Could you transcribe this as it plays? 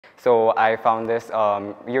So I found this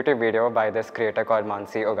YouTube video by this creator called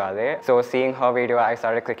Mansi Ogale. So seeing her video, I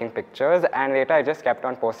started clicking pictures, and later I just kept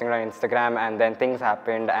on posting it on Instagram, and then things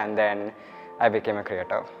happened, and then I became a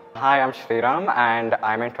creator. Hi, I'm Sriram, and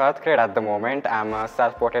I'm in 12th grade at the moment. I'm a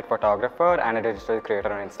self-portrait photographer and a digital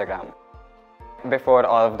creator on Instagram. Before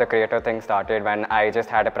all of the creator thing started, when I just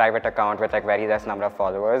had a private account with like very less number of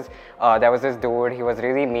followers, there was this dude. He was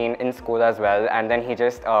really mean in school as well, and then he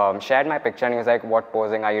just shared my picture and he was like, "What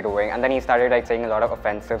posing are you doing?" And then he started like saying a lot of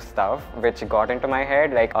offensive stuff, which got into my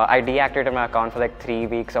head. Like I deactivated my account for like 3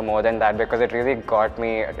 weeks or more than that, because it really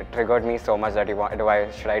triggered me so much that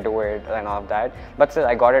should I do it and all of that. But still,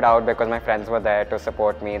 I got it out because my friends were there to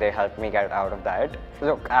support me. They helped me get out of that.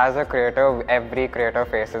 Look, as a creator, every creator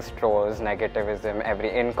faces trolls, negativity,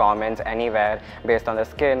 in comments, anywhere, based on the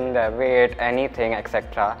skin, their weight, anything,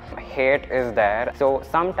 etc. Hate is there. So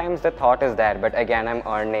sometimes the thought is there, but again, I'm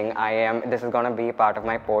earning. This is gonna be part of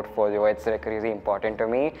my portfolio. It's like really important to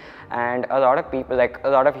me, and a lot of people, like a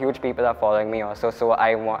lot of huge people, are following me also. So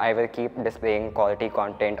I will keep displaying quality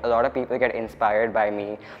content. A lot of people get inspired by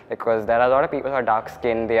me because there are a lot of people who are dark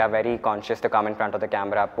skinned. They are very conscious to come in front of the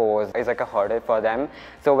camera, pose. It's like a hurdle for them.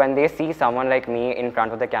 So when they see someone like me in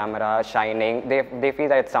front of the camera shining, they feel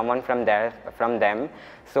that it's someone from them.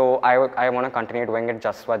 So I want to continue doing it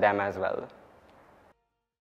just for them as well.